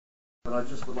but I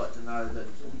just would like to know that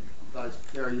those,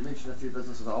 Gary, you mentioned a few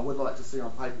businesses, I would like to see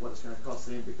on paper what it's going to cost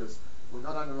them, because we're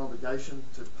not under an obligation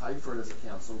to pay for it as a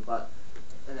council, but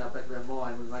in our back of our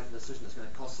mind, we make a decision that's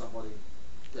going to cost somebody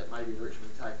that may be the direction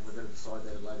we take, and we're going to decide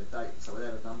that at a later date. So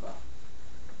without a number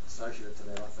associated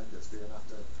to that, I think it's fair enough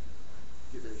to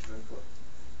get that extra input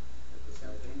at this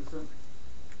stage.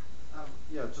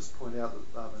 Yeah, just point out that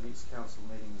the next council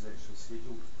meeting is actually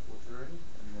scheduled for Turangi,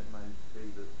 and that may be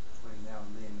that between now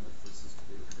and then, if this is to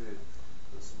be referred,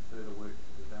 there's some further work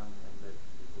to be done, and that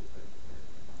can be put back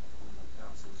when the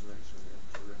councils are actually in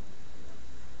Turangi.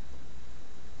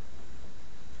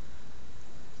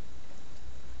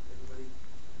 Everybody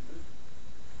good?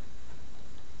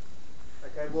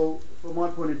 Okay, well, from my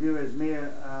point of view as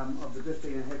Mayor of the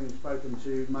district, and having spoken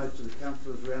to most of the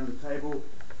councillors around the table,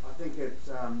 I think it's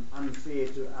unfair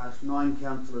to ask 9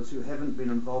 councillors who haven't been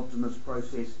involved in this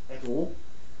process at all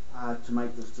to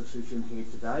make this decision here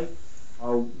today. I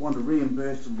want to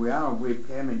reimburse, and we are on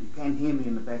webcam, and you can hear me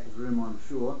in the back of the room, I'm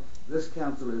sure. This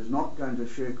council is not going to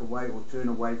shirk away or turn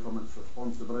away from its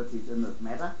responsibilities in this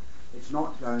matter. It's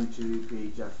not going to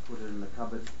be just put in the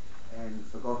cupboard and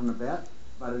forgotten about,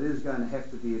 but it is going to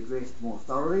have to be addressed more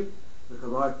thoroughly,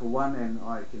 because I, for one, and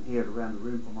I can hear it around the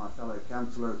room from my fellow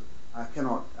councillors, I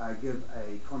cannot give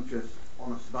a conscious,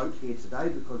 honest vote here today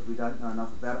because we don't know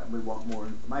enough about it and we want more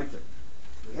information.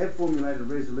 We have formulated a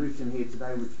resolution here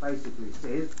today which basically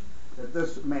says that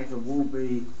this matter will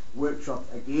be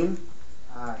workshopped again,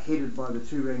 headed by the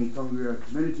Turangi-Tongariro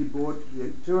Community Board. The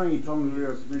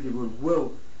Turangi-Tongariro Community Board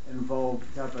will involve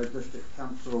Taupo District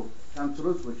Council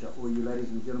councillors, which are all you ladies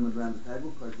and gentlemen around the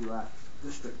table because you are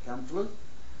district councillors.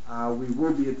 We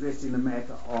will be addressing the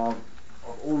matter of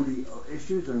all the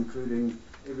issues, including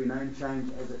every name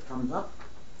change as it comes up.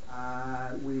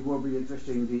 We will be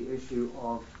addressing the issue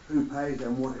of who pays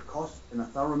and what it costs in a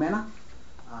thorough manner,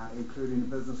 including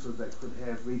businesses that could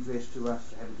have redress to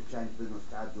us, having to change business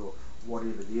cards or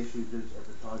whatever the issues is,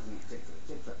 advertising, etc.,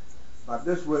 etc. But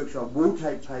this workshop will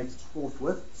take place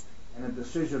forthwith, and a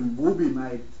decision will be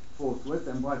made forthwith,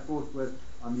 and by forthwith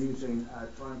I'm using a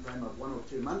time frame of 1 or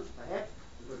 2 months perhaps,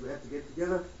 because we have to get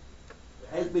together.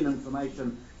 There has been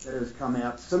information that has come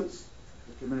out since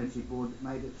the Community Board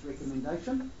made its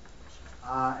recommendation,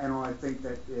 and I think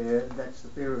that that's the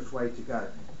fairest way to go.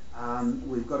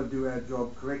 We've got to do our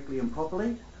job correctly and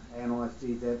properly, and I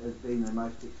see that as being the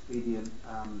most expedient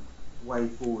way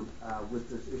forward with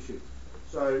this issue.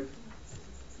 So,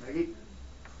 Maggie?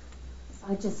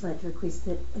 I'd just like to request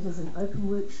that it is an open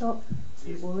workshop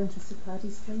to all interested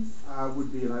parties, please.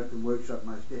 Would be an open workshop,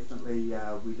 most definitely.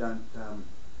 We don't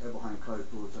go behind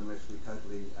closed doors unless we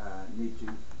totally need to.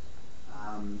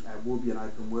 It will be an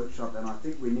open workshop, and I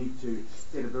think we need to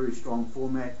set a very strong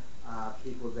format.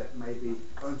 People that maybe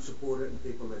don't support it and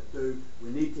people that do, we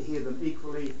need to hear them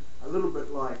equally, a little bit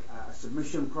like a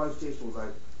submission process,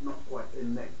 although not quite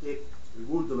in that depth. We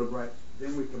will deliberate,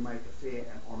 then we can make a fair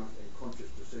and honest and conscious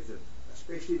decision,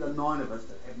 especially the 9 of us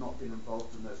that have not been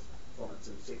involved in this from its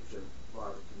inception via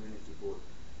the Community Board.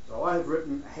 So I had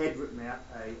written out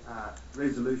a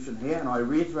resolution here, and I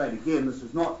reiterate again, this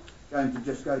is not going to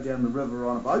just go down the river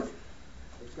on a boat.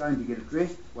 It's going to get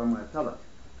addressed one way or another.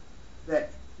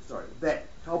 That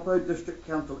Taupo District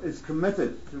Council is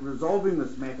committed to resolving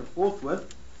this matter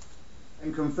forthwith,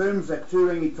 and confirms that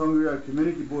Turangi-Tongariro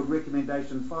Community Board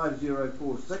Recommendation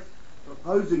 5046,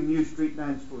 proposing new street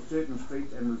names for certain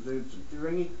streets and reserves in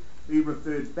Turangi, be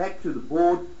referred back to the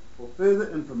Board for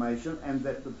further information, and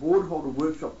that the Board hold a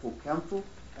workshop for Council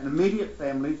and immediate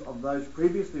families of those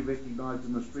previously recognised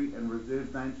in the street and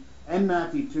reserve names and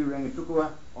Ngāti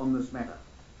Tūrangitukua on this matter.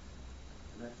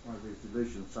 And that's my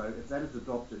resolution. So if that is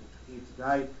adopted here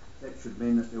today, that should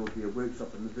mean that there will be a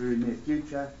workshop in the very near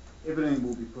future. Everything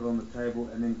will be put on the table,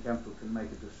 and then Council can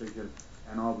make a decision.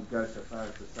 And I would go so far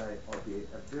as to say I'd be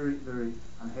a very, very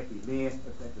unhappy mayor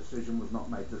if that decision was not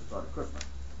made this side of Christmas.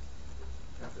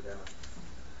 Councillor Downer.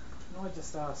 Can I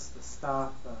just ask the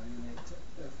staff, though,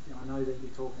 that if, I know that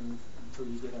you're talking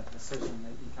until you get a decision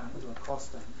that you can't do a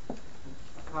costing.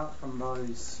 Apart from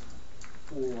those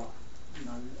 4,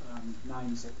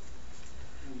 names that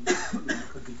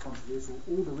could be controversial,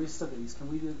 all the rest of these, can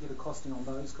we get a costing on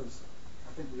those? Because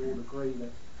I think we all agree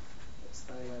that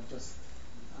they are just,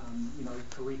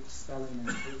 correct spelling and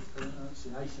correct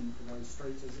pronunciation for those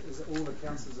streets. Is it all the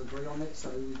councillors agree on that? So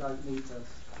we don't need to.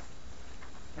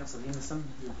 Councillor Henderson.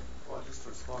 Well, just to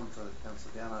respond to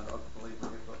Councillor Downer, I believe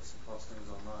we have got some costings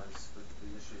on those, but the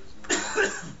issue is more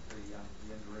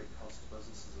the indirect cost of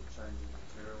businesses of changing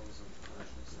materials and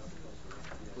promotional stuff.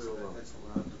 That's what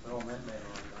we're after. But on that matter,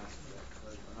 I would ask for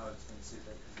that. I know it's been said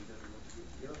that can be difficult to get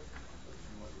together, but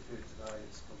from what we've heard today,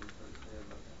 it's probably pretty clear.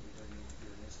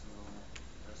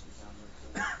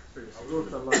 I would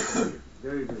also like to make it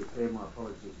very, very clear, my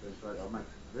apologies, I'll make it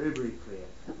very, very clear,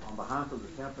 on behalf of the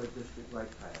Taupo District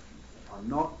ratepayer, I'm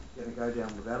not going to go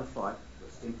down without a fight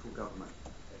with central government.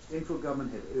 If central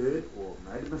government have erred or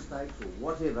made mistakes or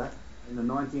whatever in the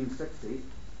 1960s,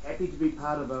 happy to be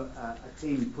part of a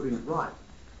team putting it right,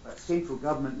 but central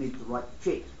government needs to write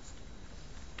the check.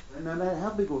 And no matter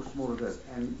how big or small it is,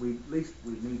 and at least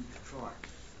we need to try.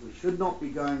 We should not be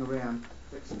going around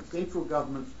fixing central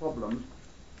government's problems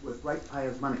with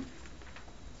ratepayers' money.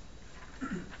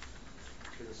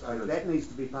 So that needs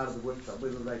to be part of the workshop,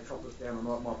 whether they chop us down or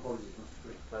not. My apologies,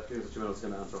 Mr. Green. Mr. Chairman, I was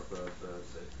going to answer off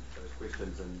those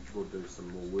questions, and we'll do some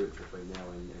more work between now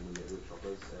and when that workshop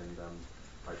is, and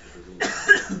hopefully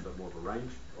present a bit more of a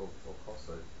range of costs,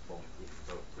 so from X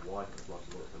to Y, as much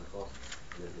as what it's going to cost,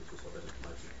 and then we've just got that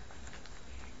information.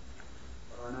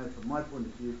 I know from my point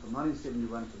of view, from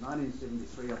 1971 to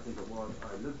 1973, I think it was,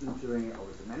 I lived in Turangi, I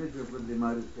was the manager of Ridley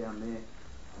Motors down there.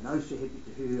 I know Shehepi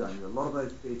Tahu, I knew a lot of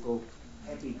those people.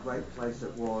 Happy, great place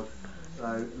it was. So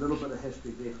a little bit of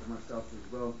history there for myself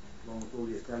as well, along with all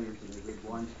the Italians and the red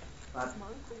wines. But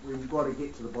we've got to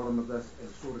get to the bottom of this and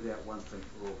sort it out once and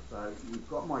for all. So you've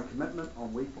got my commitment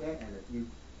on WeCat, and if you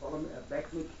follow me,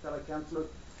 back me, fellow councillors,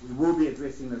 we will be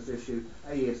addressing this issue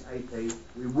ASAP.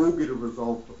 We will get it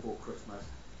resolved before Christmas,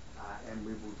 and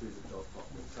we will do the job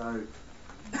properly. So,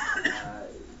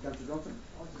 Councillor Johnson?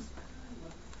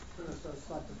 First, I'd just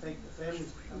like to thank the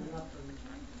families for coming up and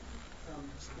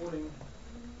supporting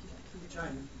the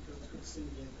change, because it's good to see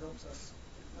again. It helps us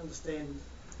understand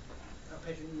how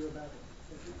passionate you're about it.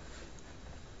 Thank you.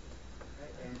 Okay,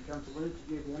 and Councillor Williams,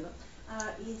 did you have your hand up?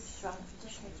 Yes, I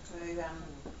just have to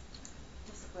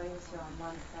disagree with you on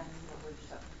one thing,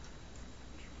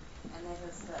 and that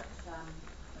is that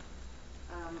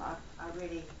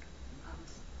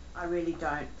I really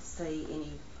don't see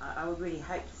any. I would really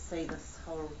hate to see this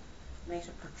whole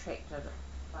matter protracted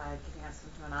by getting us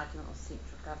into an argument with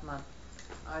central government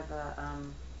over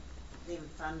them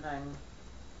funding,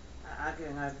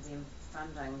 arguing over them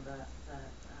funding the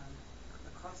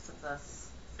cost of this,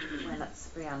 when it's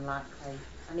very unlikely,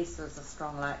 unless there's a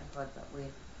strong likelihood that we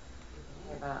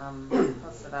have a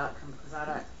positive outcome, because I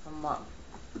don't,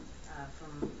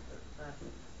 from the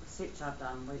research I've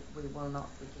done, we will not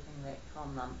be getting that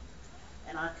from them.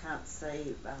 And I can't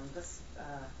see this,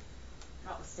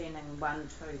 notwithstanding 1,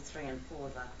 2, 3 and 4,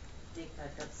 the Deca,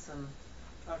 Gibson,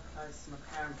 Todd Close,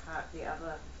 McLaren Park, the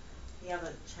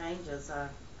other changes are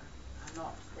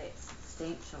not that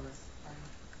substantial, and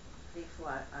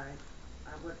therefore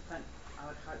I would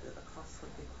hope that the costs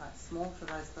would be quite small to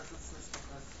those businesses,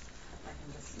 because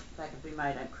they can be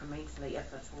made incrementally,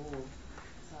 if at all.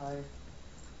 So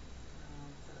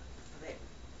for that.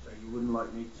 So you wouldn't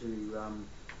like me to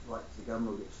write to the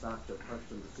government or get staff to approach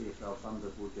them to see if they'll fund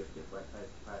it, or just get ratepayers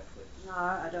to pay it? No,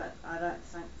 I don't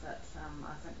think that.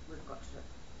 I think we've got to,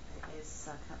 as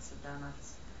Councillor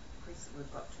Donuts requested,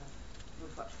 we've got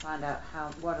to find out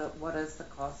what is the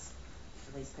cost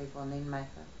for these people, and then make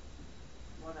it.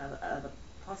 What are the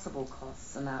possible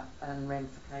costs and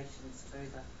ramifications to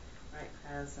the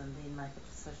ratepayers, and then make a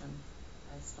decision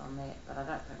based on that. But I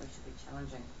don't think we should be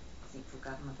challenging central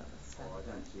government at this stage. Oh, I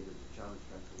don't see it as a challenge,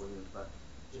 Councillor Williams, but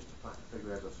just to pluck a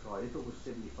figure out of the sky, if it was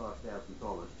 $75,000,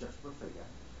 just for a figure,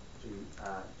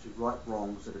 to right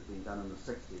wrongs that have been done in the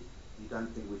 60s, you don't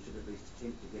think we should at least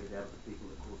attempt to get it out of the people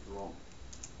that caused the wrong?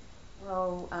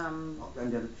 Well, not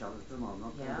going down to challenge them, I'm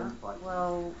not going down to fight them.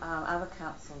 Well, other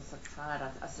councils have tried.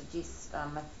 I suggest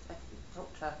if you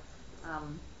talk to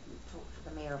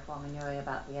the Mayor of Whanganui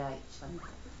about the H and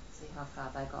see how far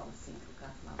they got with central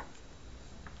government.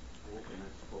 Well, we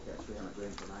need to talk out 300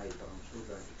 grand for an A, but I'm still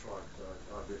going to try, because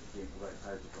I represent the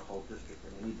ratepayers of the whole district,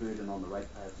 and any burden on the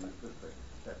ratepayers in this district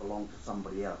that belong to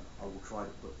somebody else, I will try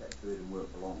to put that burden where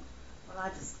it belongs. Well, I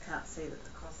just can't see that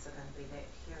the costs are going to be that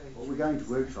huge. Well, we're going to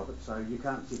workshop it, so you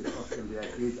can't see the costs are going to be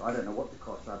that huge. I don't know what the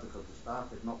costs are, because the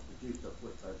staff have not produced us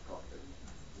with those costs.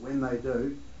 When they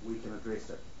do, we can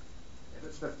address it. If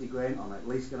it's 50 grand, I'm at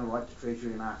least going to write to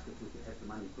Treasury and ask if we could have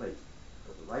the money, please.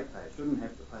 Because the ratepayers shouldn't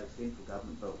have to pay central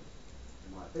government bills,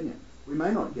 in my opinion. We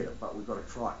may not get it, but we've got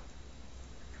to try.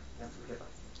 Councillor Kipper.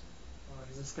 I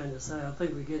was just going to say, I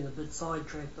think we're getting a bit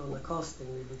sidetracked on the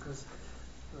costing there, because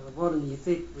what in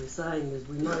effect we're saying is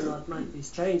we may not make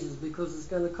these changes because it's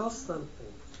going to cost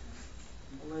something.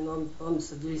 I mean, I'm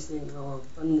suggesting,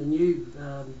 in the new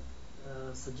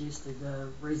suggested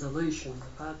resolution,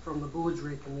 apart from the board's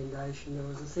recommendation, there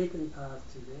was a second part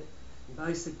to that. And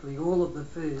basically all of the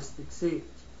first, except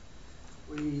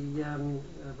we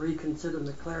reconsider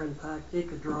McLaren Park,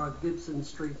 Decker Drive, Gibson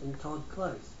Street and Todd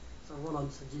Close. So what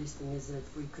I'm suggesting is that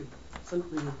we could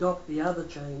simply adopt the other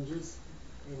changes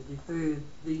and defer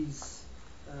these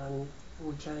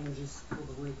 4 changes for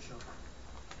the workshop.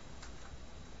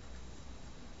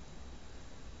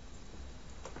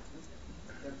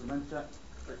 Councillor Minster.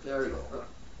 Gary,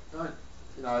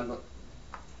 don't, look,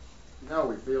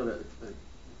 we feel that the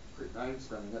correct name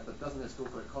spelling it, but doesn't that still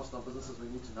put a cost on businesses? We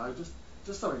need to know,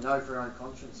 just so we know for our own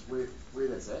conscience where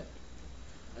that's at.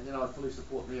 And then I would fully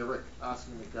support Mayor Rick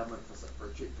asking the government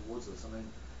for a check towards this. I mean,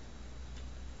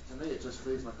 to me it just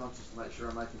feeds my conscience to make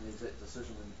sure I'm making the exact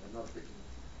decision and not affecting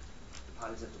the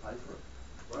parties have to pay for it.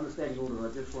 Well, understanding order,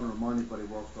 I just want to remind everybody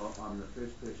whilst I'm the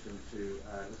first person to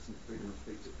listen to freedom of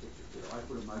speech, etc. I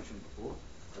put a motion before.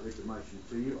 I read the motion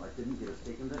to you. I didn't get a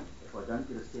seconder. If I don't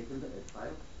get a seconder, it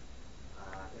fails.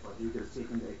 If I do get a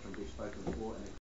seconder, it can be spoken for and it